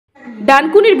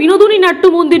ডানকুনির বিনোদনী নাট্য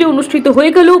মন্দিরে অনুষ্ঠিত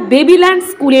হয়ে গেল বেবিল্যান্ড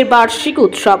স্কুলের বার্ষিক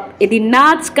উৎসব। এদিন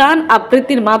নাচ গান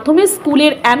আবৃত্তির মাধ্যমে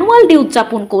স্কুলের অ্যানুয়াল ডে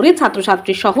উদযাপন করে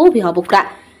ছাত্রছাত্রী সহ অভিভাবকরা।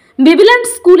 বেবিল্যান্ড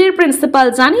স্কুলের প্রিন্সিপাল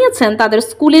জানিয়েছেন, তাদের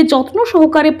স্কুলে যত্ন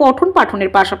সহকারে পঠন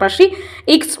পাঠনের পাশাপাশি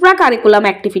এক্সট্রা কারিকুলাম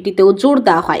অ্যাক্টিভিটিতেও জোর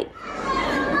দেওয়া হয়।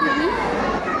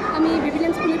 আমি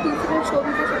বেবিল্যান্ড স্কুলের প্রিন্সিপাল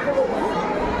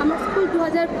আমার স্কুল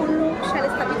 2015 সালে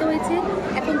স্থাপিত হয়েছে।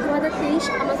 এখন 2023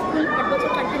 আমার স্কুল 8 বছর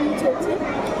কন্টিনিউ চলছে।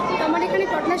 তো আমার এখানে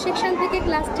টডলার সেকশন থেকে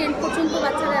ক্লাস 10 পর্যন্ত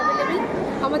বাচ্চারা অ্যাভেলেবেল।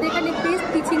 আমাদের এখানে বেস্ট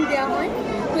টিচিং দেওয়া হয়।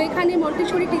 তো এখানে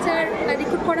মন্টেসরি টিচার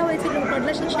রিক্রুট করা হয়েছে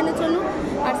টডলার সেকশনের জন্য,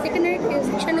 আর সেকেন্ডারি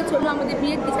সেকশনের জন্য আমাদের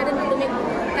বিএড টিচারের মাধ্যমে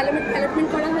অ্যালটমেন্ট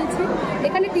করা হয়েছে।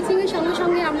 এখানে টিচিংয়ের সঙ্গে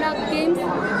সঙ্গে আমরা গেমস,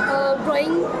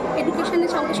 ড্রয়িং,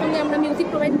 এডুকেশনের সঙ্গে সঙ্গে আমরা মিউজিক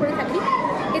প্রোভাইড করে থাকি।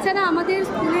 এছাড়া আমাদের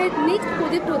স্কুলের নেক্সট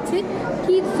প্রজেক্ট হচ্ছে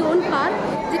কিড জোন পার্ক,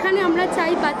 যেখানে আমরা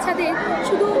চাই বাচ্চাদের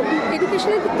শুধু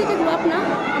এডুকেশনের দিক থেকে গ্রো আপ না,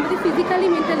 আমাদের ফিজিক্যালি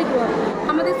মেন্টালি গ্রো আপ।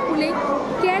 আমাদের স্কুলে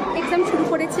ক্যাট এক্সাম শুরু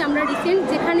করেছি আমরা রিসেন্ট,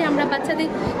 যেখানে আমরা বাচ্চাদের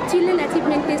চিলড্রেন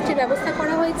অ্যাচিভমেন্ট টেস্টের ব্যবস্থা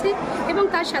করা হয়েছে, এবং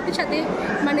তার সাথে সাথে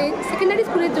মানে সেকেন্ডারি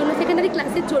স্কুলের জন্য, সেকেন্ডারি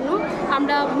ক্লাসের জন্য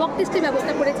আমরা মক টেস্টের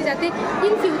ব্যবস্থা করেছি, যাতে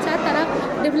ইন ফিউচার তারা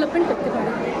ডেভেলপমেন্ট করতে পারে।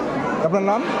 আপনার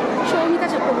নাম? সৌমিতা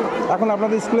চক্রবর্তী। এখন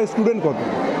আপনাদের স্কুলের স্টুডেন্ট কত?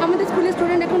 আমাদের স্কুলের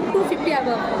স্টুডেন্ট এখন 250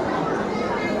 অ্যাবাভ।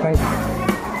 Thank you.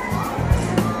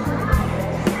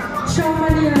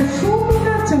 সম্মানীয়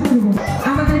সৌমিতা চক্রবর্তী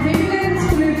আমাদের বেবিল্যান্ড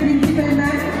স্কুলের প্রিন্সিপাল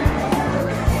ম্যাম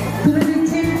তুলে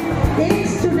দিচ্ছেন এক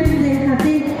স্টুডেন্টদের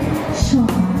হাতে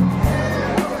সম্মান,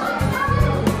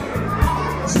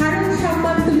 সারা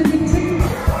সম্মান তুলে দিচ্ছেন।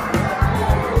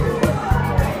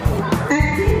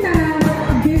 একদিন তারা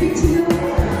বেবি ছিল,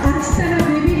 আজ তারা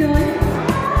বেবি নয়,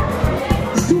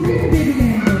 স্টুডেন্ট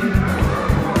বেবিল্যান্ড।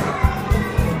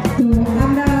 তো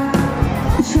আমরা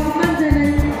সম্মান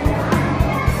জানাই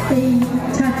এই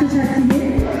ছাত্রছাত্রীদের,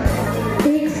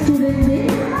 এক স্টুডেন্টদের,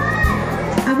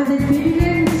 আমাদের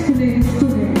বেবিল্যান্ড স্কুলের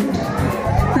স্টুডেন্ট,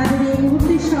 তাদের এই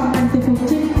মুহূর্তে সম্মানিত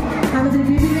করছেন আমাদের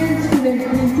বেবিল্যান্ড স্কুলের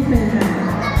প্রিন্সিপাল ম্যাম।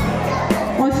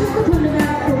 অসংখ্য ধন্যবাদ,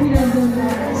 অভিনন্দন,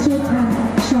 শ্রদ্ধা,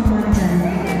 সম্মান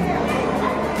জানাই।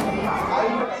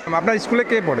 আপনার স্কুলে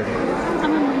কে পড়ে?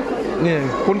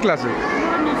 কোন ক্লাসে?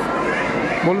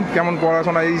 বলুন, কেমন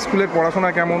পড়াশোনা, এই স্কুলের পড়াশোনা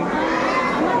কেমন?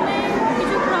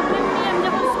 কিছু প্রবলেম নিয়ে আমি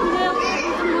যখন স্কুলে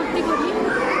ভর্তি করি,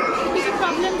 কিছু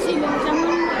প্রবলেম ছিল। যেমন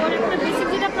ওর একটা বেসিক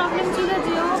যেটা প্রবলেম ছিল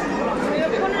যে ও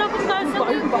কোনোরকম কারোর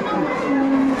সঙ্গে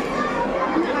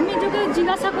আমি তোকে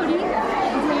জিজ্ঞাসা করি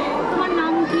যে তোমার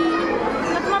নাম কি,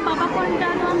 বা তোমার বাবা কোনটা,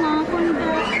 তোমার মা কোনটা,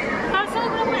 তার সঙ্গে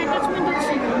কোনো অ্যাটাচমেন্ট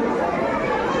ছিল।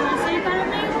 সেই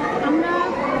কারণে আমরা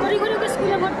ঘড়ি ওকে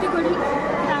স্কুলে ভর্তি করি।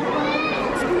 তারপর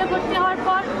স্কুলে ভর্তি হওয়ার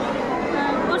পর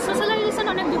ওর সোশ্যালাইজেশন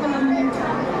অনেক ডেভেলপমেন্ট,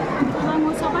 এবং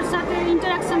ও সবার সাথে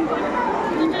ইন্টারাকশান করে।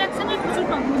 ইন্টারাকশানের প্রচুর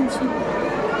প্রবলেম ছিল,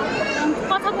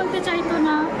 কথা বলতে চাইতো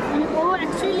না। মানে ও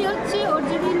অ্যাকচুয়ালি হচ্ছে ওর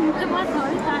যেদিন মুখে ভাত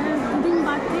হয় তার দুদিন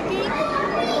বাদ থেকেই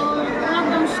ওর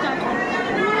লকডাউন স্টার্ট হয়।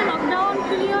 পুরো লকডাউন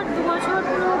পিরিয়ড 2 বছর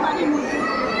পুরো বাড়ির মধ্যে।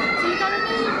 সেই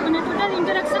কারণেই মানে টোটাল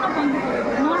ইন্টারাকশানও বন্ধ করে,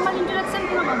 নর্মাল ইন্টারাকশান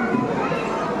পুরো বন্ধ,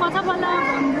 কথা বলা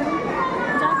বন্ধ।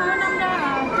 যার কারণে আমরা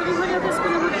ঘড়ি ওকে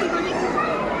স্কুলে ভর্তি করি।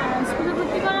 স্কুলে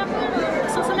ভর্তি করার পর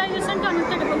সোশ্যালাইজেশনটা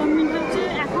অনেকটা ডেভেলপমেন্ট হচ্ছে।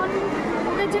 এখন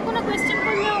ওকে যে কোনো কোয়েশ্চেন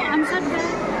করলেও আনসার দেয়।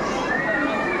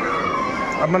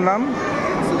 আপনার নাম?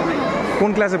 কোন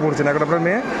ক্লাসে পড়ছেন এখন আপনার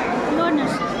মেয়ে? Lower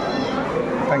nursery.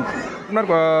 Thank you.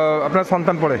 আপনার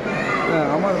সন্তান পড়ে? হ্যাঁ,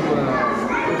 আমার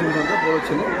প্রথম সন্তান বড়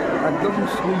ছেলে। একদম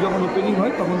স্কুল যখন ওপেনিং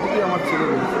হয় তখন থেকেই আমার ছেলে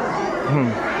রয়েছে।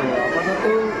 তো আপাতত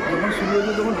যখন শুরু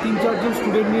হয়েছে তখন 3-4 জন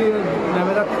স্টুডেন্ট নিয়ে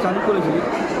ম্যামেরা চালু করেছিল।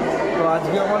 তো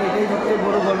আজকে আমার এটাই সবথেকে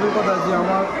বড় গর্বের কথা যে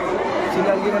আমার ছেলে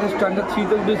আজকে এখানে স্ট্যান্ডার্ড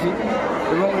 3-তে উঠেছে,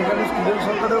 এবং এখানে স্টুডেন্ট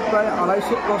সংখ্যাটাও প্রায়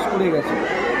 250 ক্রস করে গেছে।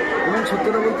 এবং সত্যি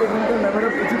কথা বলতে এখানকার ম্যামেরা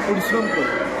প্রচুর পরিশ্রম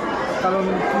করে, কারণ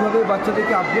কীভাবে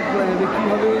বাচ্চাদেরকে আপডেট করা যাবে,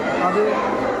 কীভাবে তাদের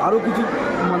আরও কিছু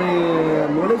মানে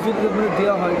নলেজ যদি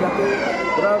দেওয়া হয়, যাতে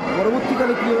ওরা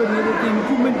পরবর্তীকালে কীভাবে নিজেদেরকে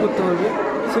ইমপ্রুভমেন্ট করতে পারবে,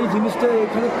 সেই জিনিসটা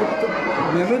এখানে প্রত্যেক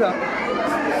ম্যামেরা,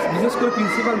 বিশেষ করে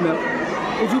প্রিন্সিপাল ম্যাম,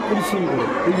 প্রচুর পরিশ্রম করে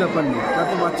এই ব্যাপার নিয়ে,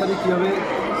 যাতে বাচ্চাদের কীভাবে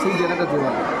সেই জায়গাটা দেওয়া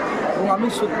হয়। এবং আমি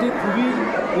সত্যি খুবই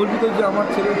গর্বিত যে আমার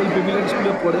ছেলে এই বেবিল্যান্ড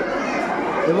স্কুলে পড়ে,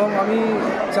 এবং আমি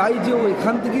চাই যে ও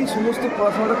এখান থেকেই সমস্ত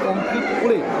পড়াশোনাটা কমপ্লিট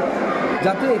করে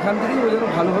যাতে এখান থেকেই ও যেন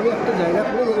ভালোভাবে একটা জায়গা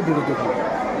করে ওকে বেরোতে পারে।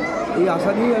 এই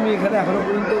আশা নিয়েই আমি এখানে এখনও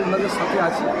পর্যন্ত ওনাদের সাথে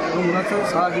আছি, এবং ওনার সাথে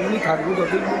সারা জীবনই থাকবো,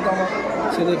 যতদিন পর্যন্ত আমার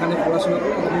ছেলে এখানে পড়াশোনা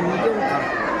করে ততদিন পর্যন্ত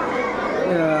থাকবো।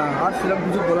 আর সেরকম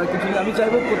কিছু বলার কিছু নেই। আমি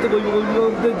চাইবো প্রত্যেক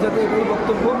অভিভাবকদের যাতে এটাই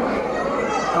বক্তব্য,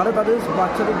 তারা তাদের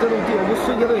বাচ্চাদের যেন অতি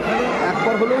অবশ্যই যেন এখানে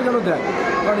একবার হলেও যেন দেয়,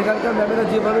 কারণ এখানকার ম্যামেরা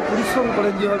যেভাবে পরিশ্রম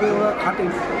করেন, যেভাবে ওরা খাটেন,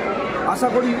 আশা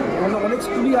করি অনেক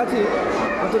স্কুলই আছে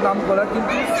হয়তো নাম করা,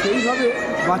 কিন্তু সেইভাবে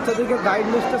বাচ্চাদেরকে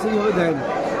গাইডনেসটা সেইভাবে দেয় না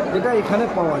যেটা এখানে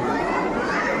পাওয়া যায়।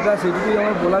 এটা সেটুকুই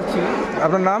আমার বলার ছিল।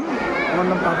 আপনার নাম? আমার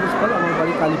নাম তাপস পাল, আমার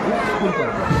বাড়ি কালীপুর, স্কুল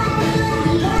পাড়া।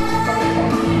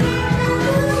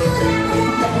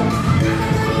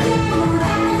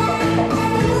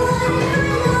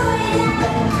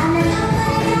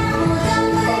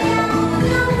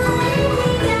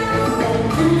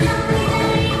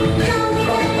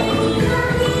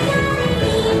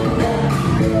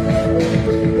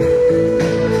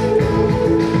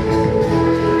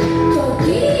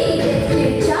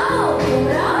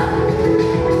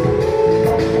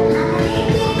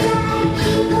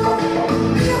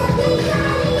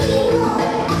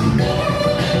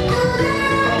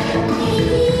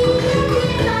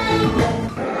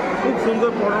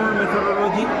 সুন্দর পড়ানোর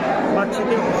মেথোডোলজি,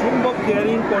 বাচ্চাদের অসম্ভব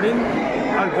কেয়ারিং করেন,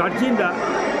 আর গার্জেনরা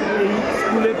এই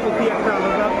স্কুলের প্রতি একটা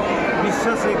আলাদা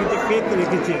বিশ্বাস রেখেছে, ফেথ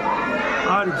রেখেছে।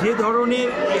 আর যে ধরনের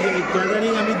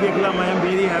গ্যাদারিং আমি দেখলাম, I am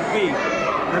very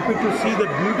happy to C the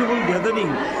beautiful gathering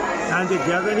and the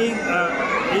gathering.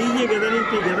 এই যে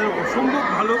গ্যাদারিংটি অসম্ভব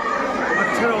ভালো,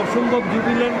 বাচ্চারা অসম্ভব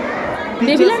জুবিলেন্ট।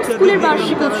 বেবিলান্ড স্কুলের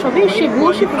বার্ষিক উৎসবে সে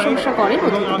ভূয়সী প্রশংসা করেন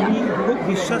এবং অতিথিরা। আমি খুব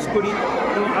বিশ্বাস করি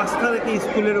এবং আস্থা রাখি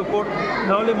স্কুলের ওপর।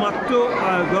 নাহলে মাত্র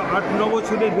 8-9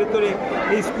 বছরের ভেতরে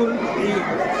এই স্কুল এই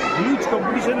হিউজ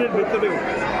কম্পিটিশনের ভেতরেও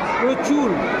প্রচুর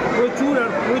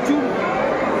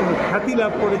খ্যাতি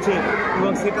লাভ করেছে,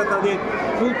 এবং সেটা তাদের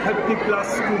 230+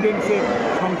 স্টুডেন্টসের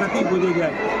সংখ্যাতেই বোঝা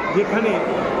যায়, যেখানে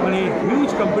মানে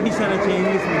হিউজ কম্পিটিশান আছে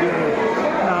ইংলিশ মিডিয়ামে।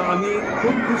 আমি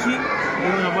খুব খুশি,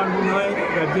 এবং আমার মনে হয়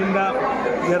গার্জেনরা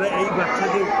যারা এই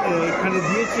বাচ্চাদের এখানে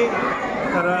দিয়েছে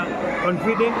তারা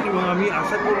কনফিডেন্ট, এবং আমি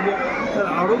আশা করব তারা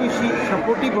আরও বেশি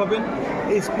সাপোর্টিভ হবেন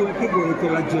এই স্কুলকে গড়ে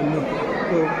তোলার জন্য।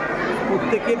 তো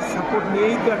প্রত্যেকের সাপোর্ট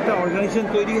নিয়েই তো একটা অর্গানাইজেশন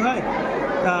তৈরি হয়,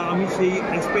 তা আমি সেই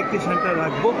এক্সপেকটেশনটা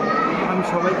রাখবো। আমি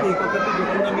সবাইকে এই কথাটা,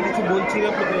 যখন আমি কিছু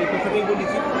বলছিলাম তো এই কথাটাই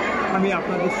বলেছি, আমি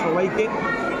আপনাদের সবাইকে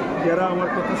যারা আমার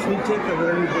কথা শুনছেন তাদের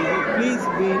আমি বলবো, please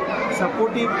be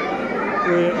supportive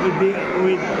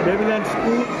with Beviland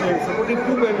School, supporting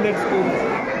to Beviland School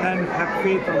and have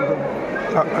faith on them.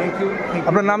 Thank you.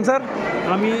 আপনার নাম স্যার?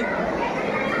 আমি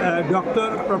ডক্টর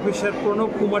প্রফেসর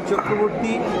প্রণব কুমার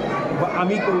চক্রবর্তী।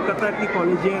 আমি কলকাতা একটি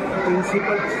কলেজের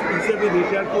প্রিন্সিপাল হিসেবে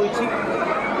রিটায়ার করেছি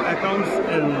অ্যাকাউন্টস,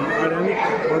 আর আমি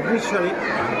ভদ্রেশ্বরে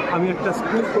আমি একটা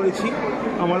স্কুল করেছি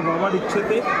আমার বাবার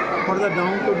ইচ্ছেতে, for the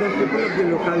down to the people of the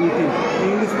locality,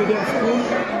 English medium school.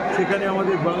 সেখানে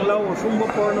আমাদের বাংলাও অসম্ভব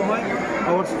পড়ানো হয়।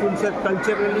 Hour students are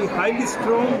culturally highly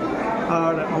strong,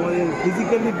 আর আমাদের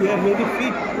physically they are very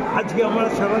fit. আজকে আমরা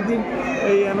সারাদিন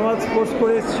এই অ্যানুয়াল স্পোর্টস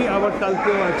করে এসেছি, আবার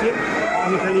কালকেও আছে।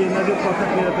 আমি খালি এনাদের কথা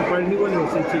ফেরাতে পারিনি বলে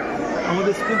এসেছি।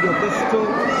 আমাদের স্কুল যথেষ্ট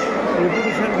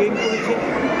রেপুটেশন গেইন করেছে,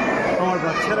 আমার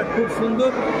বাচ্চারা খুব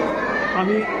সুন্দর,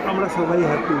 আমরা সবাই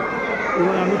হ্যাপি,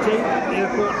 এবং আমি চাই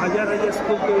এরকম হাজার হাজার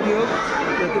স্কুল তৈরি হোক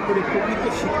যাতে করে প্রকৃত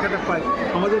শিক্ষাটা পায়।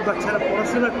 আমাদের বাচ্চারা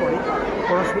পড়াশোনা করে,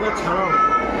 পড়াশোনা ছাড়াও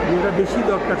যেটা বেশি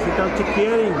দরকার সেটা হচ্ছে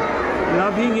caring,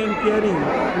 loving and caring,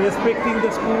 respecting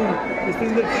the school, respecting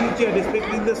the teacher,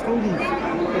 respecting the students,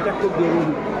 এটা খুব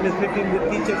জরুরি। Respecting the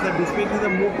teachers R respecting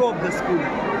the Moto of the school,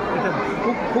 এটা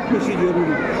খুব বেশি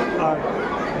জরুরি। আর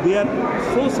দে আর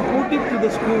so supportive to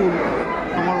the school,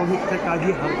 আমার অনেকটা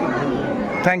কাজই হালকা হয়ে যায়।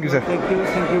 Thank you sir.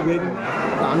 Thank you very much.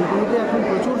 দানকুনিতে এখন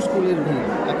প্রচুর স্কুলের ভিড়,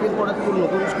 একের পর এক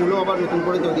নতুন স্কুলও আবার নতুন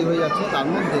করে তৈরি হয়ে যাচ্ছে। তার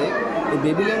মধ্যে এই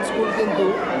বেবিল্যান্ড স্কুল কিন্তু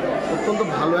অত্যন্ত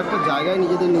ভালো একটা জায়গায়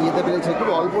নিজেদের নিয়ে যেতে পেরেছে খুব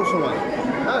অল্প সময়।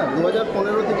 হ্যাঁ,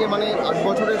 2015 থেকে মানে 8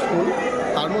 বছরের স্কুল,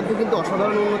 তার মধ্যে কিন্তু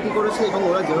অসাধারণ উন্নতি করেছে, এবং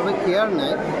ওরা যেভাবে কেয়ার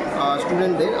নেয়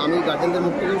স্টুডেন্টদের, আমি গার্জেনদের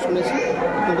মুখ থেকেও শুনেছি,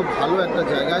 কিন্তু ভালো একটা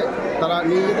জায়গায় তারা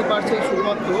নিয়ে যেতে পারছে।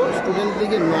 শুধুমাত্র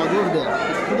স্টুডেন্টদেরকে নজর দেওয়া,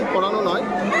 শুধু পড়ানো নয়,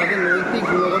 তাদের নৈতিক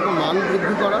গুণগত মান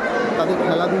বৃদ্ধি করা, তাদের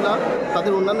খেলাধুলা,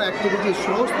 তাদের অন্যান্য অ্যাক্টিভিটির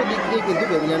সমস্ত দিক দিয়ে কিন্তু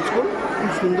বেবিল্যান্ড স্কুল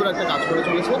খুব সুন্দর একটা কাজ করে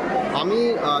চলেছে। আমি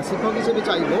শিক্ষক হিসেবে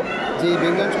চাইব যে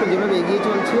বেবিল্যান্ড স্কুল যেভাবে এগিয়ে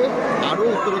চলছে আরও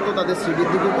উত্তরোত্তর তাদের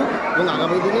শ্রীবৃদ্ধি করুক, এবং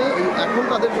আগামী দিনে এখন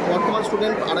তাদের বর্তমান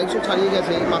স্টুডেন্ট 250 ছাড়িয়ে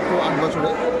গেছে মাত্র 8 বছরে,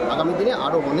 আগামী দিনে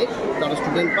আরও অনেক তারা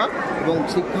স্টুডেন্ট পাক, এবং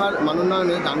শিক্ষার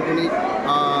মানোন্নয়নে দানকুনি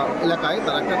এলাকায়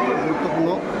তারা একটা খুব গুরুত্বপূর্ণ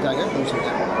জায়গায় পৌঁছে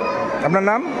যায়। আপনার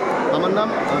নাম? আমার নাম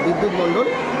বিদ্যুৎ মণ্ডল,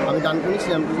 আমি দানকুনি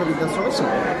শ্রীরামকৃষ্ণ বৃদ্ধাশ্রমের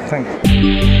শিক্ষক। Thank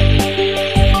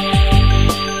you.